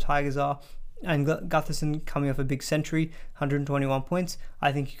fullbacks, the Tigers are. And Gutherson coming off a big century, 121 points.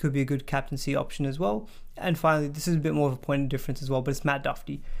 I think he could be a good captaincy option as well. And finally, this is a bit more of a point of difference as well, but it's Matt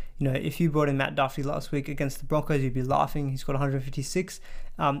Duffy. If you brought in Matt Duffy last week against the Broncos, you'd be laughing. He's got 156.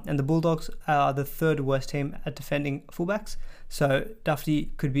 And the Bulldogs are the 3rd worst team at defending fullbacks. So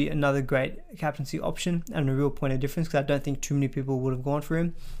Duffy could be another great captaincy option and a real point of difference, because I don't think too many people would have gone for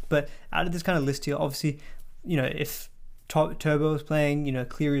him. But out of this kind of list here, obviously, if Turbo is playing,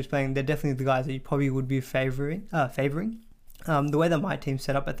 Cleary is playing, they're definitely the guys that you probably would be favouring. The way that my team's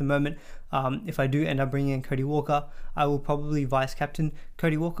set up at the moment, if I do end up bringing in Cody Walker, I will probably vice captain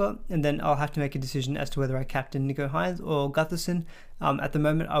Cody Walker, and then I'll have to make a decision as to whether I captain Nicho Hynes or Gutherson. At the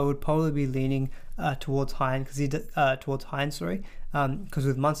moment, I would probably be leaning towards Hynes, because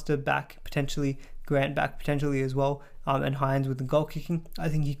with Munster back potentially, Grant back potentially as well, and Hynes with the goal kicking, I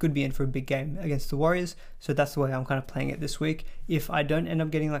think he could be in for a big game against the Warriors. So that's the way I'm kind of playing it this week. If I don't end up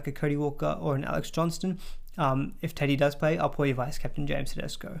getting like a Cody Walker or an Alex Johnston, if Teddy does play, I'll probably vice captain James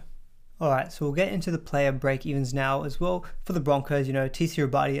Tedesco. Alright, so we'll get into the player break-evens now as well. For the Broncos, TC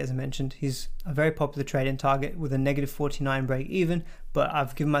Rabadi, as I mentioned, he's a very popular trade-in target with a -49 break-even, but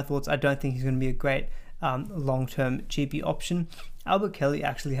I've given my thoughts. I don't think he's going to be a great long-term GP option. Albert Kelly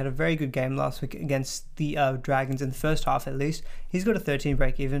actually had a very good game last week against the Dragons in the first half at least. He's got a 13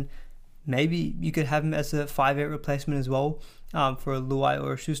 break-even. Maybe you could have him as a 5'8 replacement as well for a Luai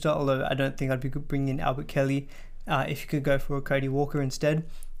or a Schuster, although I don't think I'd be bringing in Albert Kelly if you could go for a Cody Walker instead.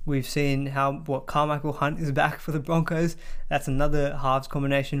 We've seen Carmichael Hunt is back for the Broncos. That's another halves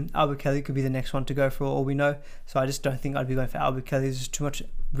combination. Albert Kelly could be the next one to go for all we know. So I just don't think I'd be going for Albert Kelly. There's just too much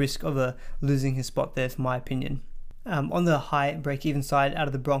risk of losing his spot there, for my opinion. On the high break-even side, out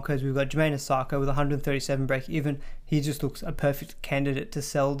of the Broncos, we've got Jermaine Asako with 137 break-even. He just looks a perfect candidate to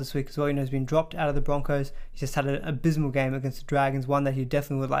sell this week as well. He's been dropped out of the Broncos. He just had an abysmal game against the Dragons, one that he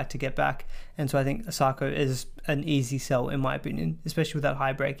definitely would like to get back. And so I think Asako is an easy sell in my opinion, especially with that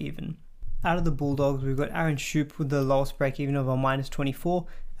high break-even. Out of the Bulldogs, we've got Aaron Shoop with the lowest break-even of a -24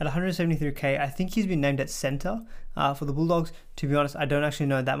 at 173k. I think he's been named at centre for the Bulldogs. To be honest, I don't actually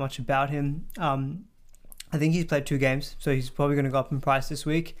know that much about him. I think he's played 2 games, so he's probably going to go up in price this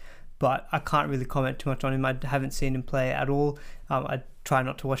week, but I can't really comment too much on him. I haven't seen him play at all. I try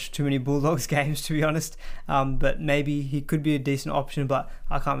not to watch too many Bulldogs games, to be honest, but maybe he could be a decent option, but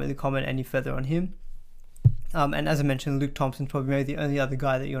I can't really comment any further on him. And as I mentioned, Luke Thompson's probably maybe the only other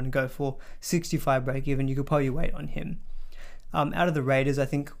guy that you want to go for. 65 break even, you could probably wait on him. Out of the Raiders, I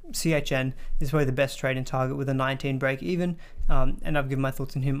think CHN is probably the best trade-in target with a 19 break even, and I've given my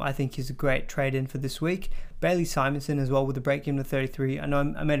thoughts on him. I think he's a great trade-in for this week. Bailey Simonson as well with a break even of 33. I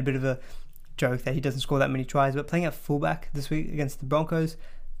know I made a bit of a joke that he doesn't score that many tries, but playing at fullback this week against the Broncos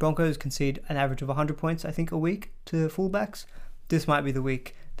concede an average of 100 points, I think, a week to fullbacks. This might be the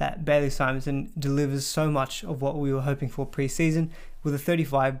week that Bailey Simonson delivers so much of what we were hoping for pre-season with a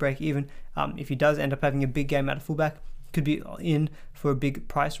 35 break even. If he does end up having a big game out of fullback, could be in for a big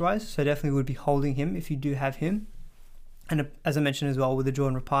price rise, so definitely would be holding him if you do have him. And as I mentioned as well, with the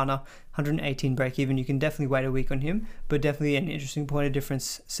Jordan Rapana, 118 break even, you can definitely wait a week on him, but definitely an interesting point of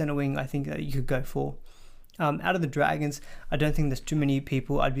difference center wing I think that you could go for. Out of the Dragons, I don't think there's too many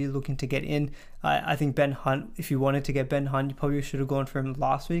people I'd be looking to get in. I think Ben Hunt, if you wanted to get Ben Hunt, you probably should have gone for him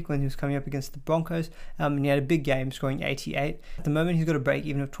last week when he was coming up against the Broncos. And he had a big game, scoring 88. At the moment, he's got a break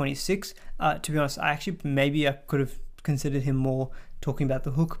even of 26. To be honest, I could have considered him more talking about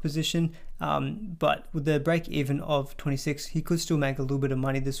the hook position, but with the break even of 26, he could still make a little bit of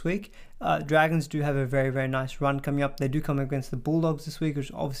money this week. Dragons do have a very, very nice run coming up. They do come against the Bulldogs this week,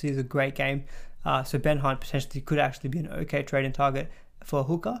 which obviously is a great game. So Ben Hunt potentially could actually be an okay trade-in target for a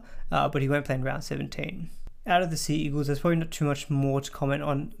hooker, but he won't play in round 17. Out of the Sea Eagles, there's probably not too much more to comment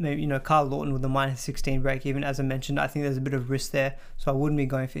on. Maybe, Carl Lawton with a minus 16 break even, as I mentioned. I think there's a bit of risk there, so I wouldn't be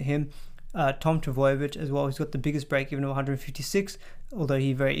going for him. Tom Trbojevic as well, he's got the biggest break even of 156, although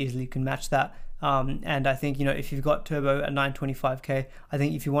he very easily can match that. And I think, if you've got Turbo at 925k, I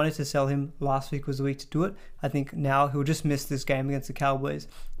think if you wanted to sell him, last week was the week to do it. I think now he'll just miss this game against the Cowboys,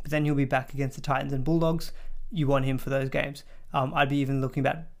 but then he'll be back against the Titans and Bulldogs. You want him for those games. I'd be even looking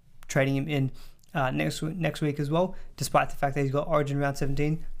about trading him in next week as well, despite the fact that he's got Origin round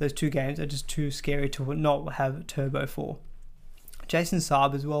 17. Those two games are just too scary to not have Turbo for. Jason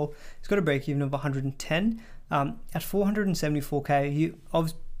Saab as well, he's got a break even of 110. At 474k, he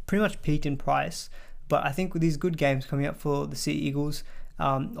pretty much peaked in price, but I think with these good games coming up for the Sea Eagles,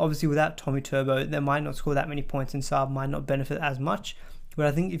 obviously without Tommy Turbo, they might not score that many points and Saab might not benefit as much, but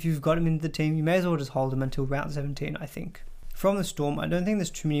I think if you've got him into the team, you may as well just hold him until round 17, I think. From the Storm, I don't think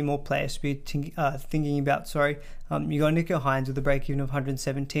there's too many more players to be thinking about. You got Nico Hines with a break even of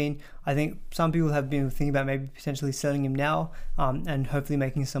 117. I think some people have been thinking about maybe potentially selling him now and hopefully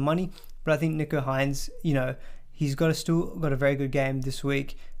making some money. But I think Nico Hines, he's still got a very good game this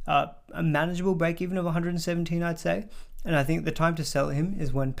week. A manageable break even of 117, I'd say. And I think the time to sell him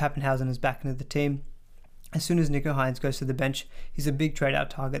is when Pappenhausen is back into the team. As soon as Nico Hines goes to the bench, he's a big trade out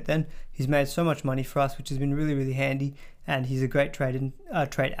target then. He's made so much money for us, which has been really, really handy. And he's a great trade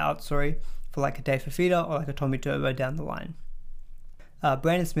out for like a Dave Fafita or like a Tommy Turbo down the line.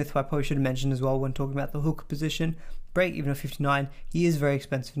 Brandon Smith, who I probably should have mentioned as well when talking about the hook position, break even of 59. He is very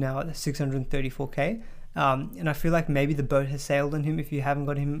expensive now at 634k. And I feel like maybe the boat has sailed on him if you haven't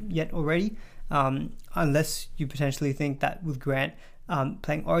got him yet already. Unless you potentially think that with Grant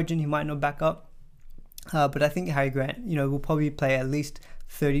playing Origin, he might not back up. But I think Harry Grant, will probably play at least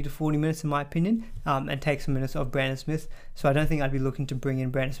 30 to 40 minutes in my opinion, and take some minutes off Brandon Smith. So I don't think I'd be looking to bring in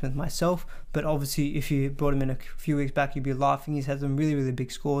Brandon Smith myself, but obviously if you brought him in a few weeks back, you'd be laughing. He's had some really, really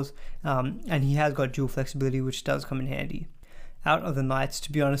big scores, and he has got dual flexibility, which does come in handy. Out of the Knights,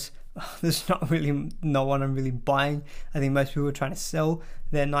 to be honest, there's no one I'm really buying. I think most people are trying to sell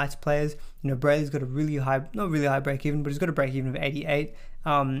their Knights players. Brayley's got a really high, not really high break even, but he's got a break even of 88.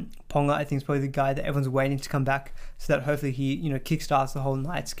 Ponga, I think, is probably the guy that everyone's waiting to come back, so that hopefully he, kickstarts the whole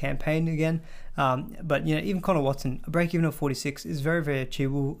Knights campaign again. But even Connor Watson, a break even of 46 is very, very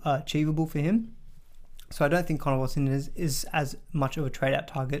achievable for him. So I don't think Connor Watson is as much of a trade-out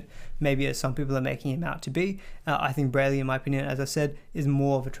target, maybe as some people are making him out to be. I think Brayley, in my opinion, as I said, is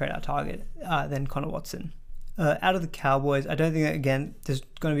more of a trade-out target than Connor Watson. Out of the Cowboys, I don't think that, again, there's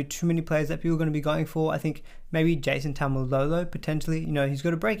going to be too many players that people are going to be going for. I think maybe Jason Taumalolo, potentially. He's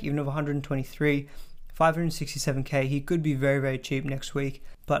got a break even of 123, 567k. He could be very, very cheap next week,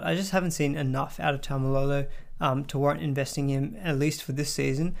 but I just haven't seen enough out of Taumalolo to warrant investing in, at least for this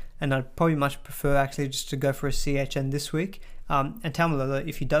season. And I'd probably much prefer actually just to go for a CHN this week. And Taumalolo,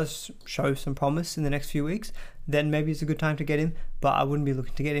 if he does show some promise in the next few weeks, then maybe it's a good time to get him. But I wouldn't be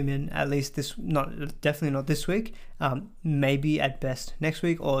looking to get him in at least definitely not this week. Maybe at best next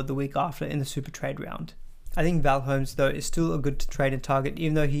week or the week after in the Super Trade round. I think Val Holmes, though, is still a good trade and target,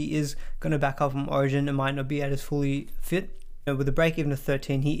 even though he is going to back up from Origin and might not be at his fully fit. With a break even of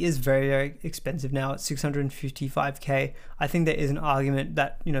 13, he is very, very expensive now at 655k. I think there is an argument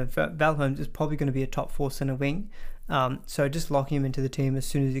that Val Holmes is probably going to be a top 4 center wing. So just locking him into the team as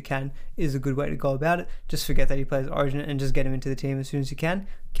soon as you can is a good way to go about it. Just forget that he plays Origin and just get him into the team as soon as you can.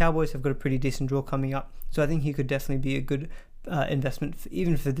 Cowboys have got a pretty decent draw coming up, so I think he could definitely be a good investment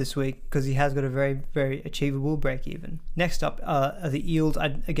even for this week, because he has got a very, very achievable break even. Next up are the Eels. I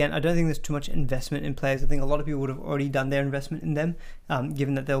don't think there's too much investment in players. I think a lot of people would have already done their investment in them,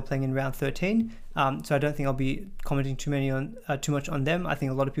 given that they were playing in round 13. So I don't think I'll be commenting too much on them. I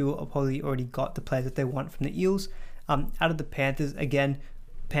think a lot of people have probably already got the players that they want from the Eels. Out of the Panthers,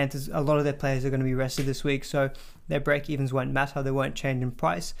 a lot of their players are going to be rested this week, so their break evens won't matter. They won't change in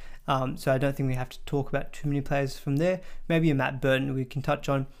price. So I don't think we have to talk about too many players from there. Maybe a Matt Burton we can touch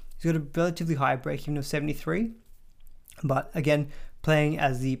on. He's got a relatively high break even of 73, but again, playing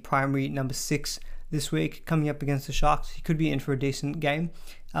as the primary number 6 this week, coming up against the Sharks, he could be in for a decent game,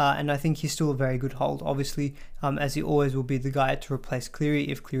 and I think he's still a very good hold, obviously, as he always will be the guy to replace Cleary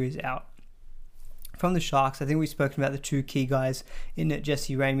if Cleary is out. From the Sharks, I think we've spoken about the two key guys in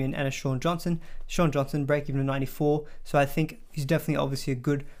Jesse Ramien and Shaun Johnson. Shaun Johnson, break even of 94, so I think he's definitely obviously a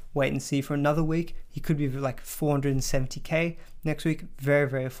good wait and see for another week. He could be like 470k next week. Very,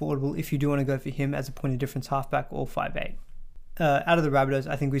 very affordable if you do want to go for him as a point of difference halfback or 5'8". Out of the Rabbitohs,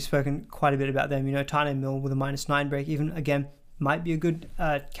 I think we've spoken quite a bit about them. Taane Milne with a -9 break even, again, might be a good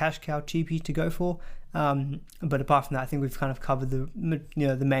cash cow cheapie to go for. But apart from that, I think we've kind of covered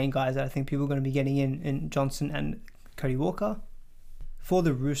the main guys that I think people are going to be getting in Johnson and Cody Walker. For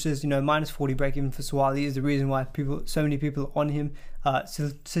the Roosters, -40 break even for Suaalii is the reason why so many people are on him.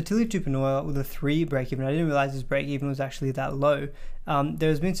 Sitili Tupouniua with a 3 break even. I didn't realize his break even was actually that low.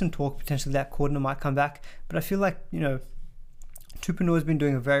 There's been some talk potentially that Cordner might come back, but I feel like Tupouniua has been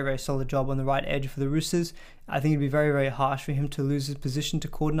doing a very, very solid job on the right edge for the Roosters. I think it'd be very, very harsh for him to lose his position to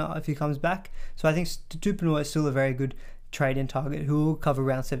Cordner if he comes back. So I think Tupouniua is still a very good trade-in target who will cover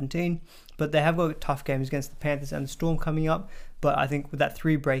round 17. But they have got tough games against the Panthers and the Storm coming up. But I think with that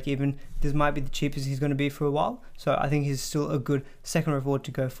 3 break even, this might be the cheapest he's going to be for a while. So I think he's still a good second reward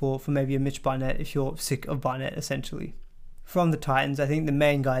to go for maybe a Mitch Barnett if you're sick of Barnett, essentially. From the Titans, I think the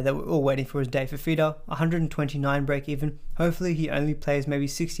main guy that we're all waiting for is Dave Fifita, 129 break even. Hopefully he only plays maybe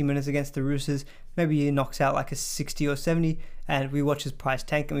 60 minutes against the Roosters. Maybe he knocks out like a 60 or 70 and we watch his price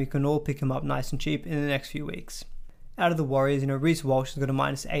tank and we can all pick him up nice and cheap in the next few weeks. Out of the Warriors, Reece Walsh has got a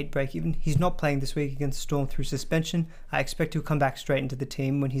 -8 break even. He's not playing this week against Storm through suspension. I expect he'll come back straight into the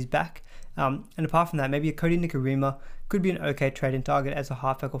team when he's back. And apart from that, maybe a Cody Nikorima could be an okay trade-in target as a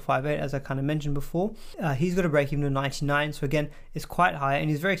halfback or 5'8", as I kind of mentioned before. He's got a break-even of 99, so again, it's quite high, and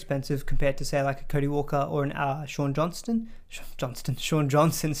he's very expensive compared to, say, like a Cody Walker or an Shaun Johnson,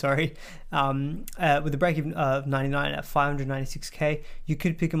 sorry. With a break-even of 99 at 596k, you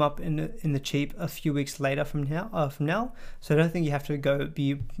could pick him up in the cheap a few weeks later from now. So I don't think you have to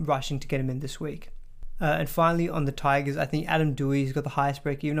be rushing to get him in this week. And finally, on the Tigers, I think Adam Douei's got the highest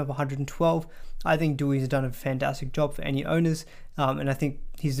break-even of 112. I think Douei's done a fantastic job for any owners, and I think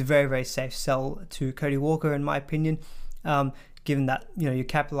he's a very, very safe sell to Cody Walker, in my opinion, given that you're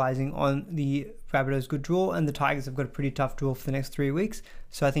capitalising on the Rabbitohs' good draw, and the Tigers have got a pretty tough draw for the next 3 weeks.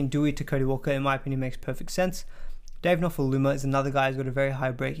 So I think Douei to Cody Walker, in my opinion, makes perfect sense. Dave Nofaluma is another guy who's got a very high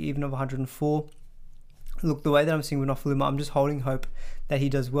break-even of 104. Look, the way that I'm seeing with Nofaluma, I'm just holding hope that he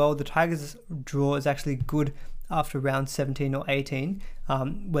does well. The Tigers' draw is actually good after round 17 or 18,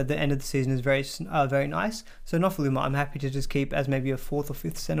 where the end of the season is very nice. So Nofaluma, I'm happy to just keep as maybe a 4th or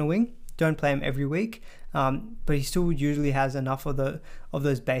 5th centre wing. Don't play him every week, but he still usually has enough of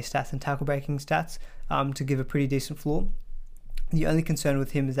those base stats and tackle breaking stats to give a pretty decent floor. The only concern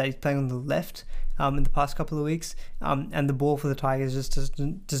with him is that he's playing on the left in the past couple of weeks, and the ball for the Tigers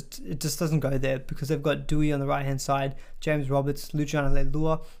just doesn't go there because they've got Douei on the right hand side, James Roberts, Luciano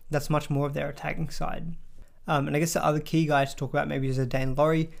Leilua. That's much more of their attacking side. And I guess the other key guy to talk about maybe is a Dane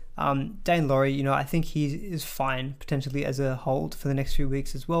Laurie. Dane Laurie, I think he is fine potentially as a hold for the next few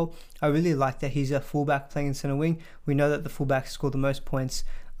weeks as well. I really like that he's a fullback playing in centre wing. We know that the fullbacks score the most points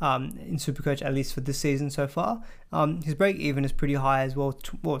in Supercoach, at least for this season so far. His break even is pretty high as well.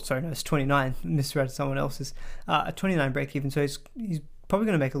 It's 29. Misread someone else's. A 29 break even, so he's probably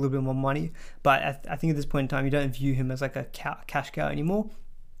going to make a little bit more money. But I think at this point in time, you don't view him as like a cash cow anymore.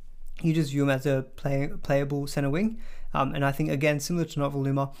 You just view him as a playable centre wing. And I think, again, similar to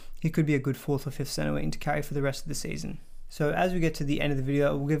Nofaluma, he could be a good 4th or 5th centre wing to carry for the rest of the season. So as we get to the end of the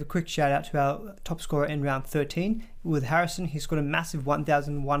video, we'll give a quick shout out to our top scorer in round 13. With Harrison, he's got a massive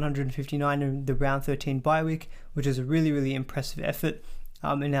 1,159 in the round 13 bye week, which is a really, really impressive effort.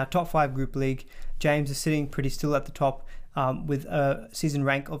 In our top 5 group league, James is sitting pretty still at the top with a season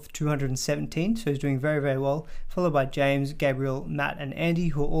rank of 217, so he's doing very, very well, followed by James, Gabriel, Matt and Andy,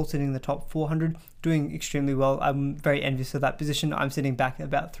 who are all sitting in the top 400, doing extremely well. I'm very envious of that position. I'm sitting back at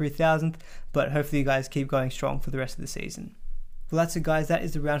about 3,000th, but hopefully you guys keep going strong for the rest of the season. Well, that's it, guys. That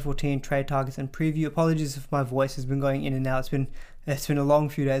is the round 14 trade targets and preview. Apologies if my voice has been going in and out. It's been a long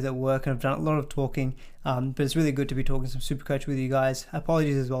few days at work and I've done a lot of talking, but it's really good to be talking some Supercoach with you guys.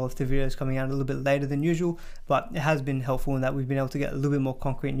 Apologies as well if the video is coming out a little bit later than usual, but it has been helpful in that we've been able to get a little bit more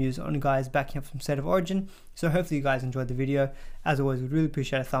concrete news on guys backing up from State of Origin. So hopefully you guys enjoyed the video. As always, we'd really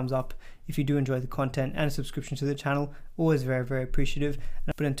appreciate a thumbs up if you do enjoy the content, and a subscription to the channel. Always very, very appreciative.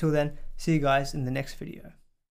 But until then, see you guys in the next video.